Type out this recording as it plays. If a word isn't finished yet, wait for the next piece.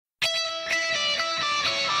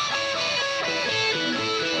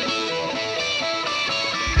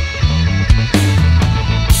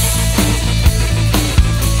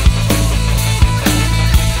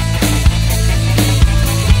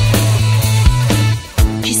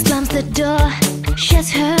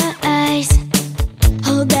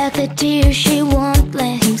tears, she won't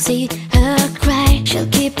let him see her cry. She'll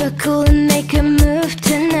keep her cool and make her move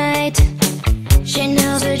tonight. She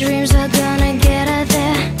knows her dreams are gonna get her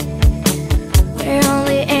there, where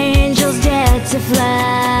only angels dare to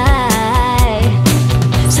fly.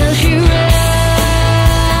 So she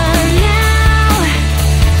ran now,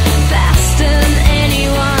 faster than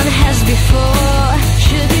anyone has before.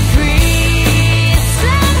 She'll be free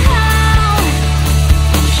somehow.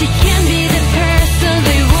 She can't be the person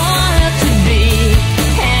they want her to be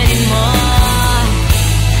anymore.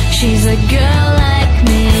 She's a girl like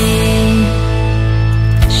me.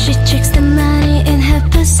 She checks the money in her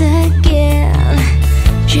purse again.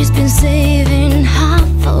 She's been saving half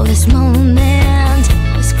for this moment.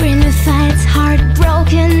 The screen with fights,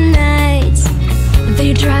 heartbroken nights.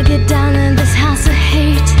 They drag it down in this house of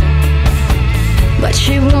hate, but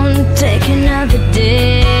she won't take another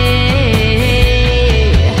day.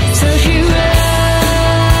 So she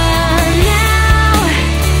ran now,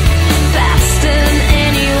 faster than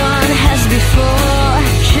anyone has before.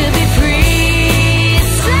 She'll be free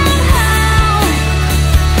somehow.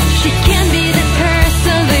 She can't be the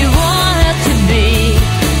person they want her to be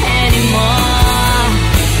anymore.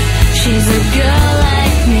 She's a girl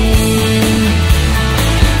like me.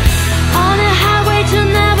 On a highway to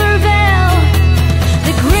Neverville,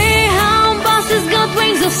 the Greyhound bus has got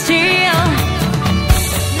wings of steel.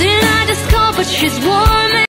 Then I discovered she's warm.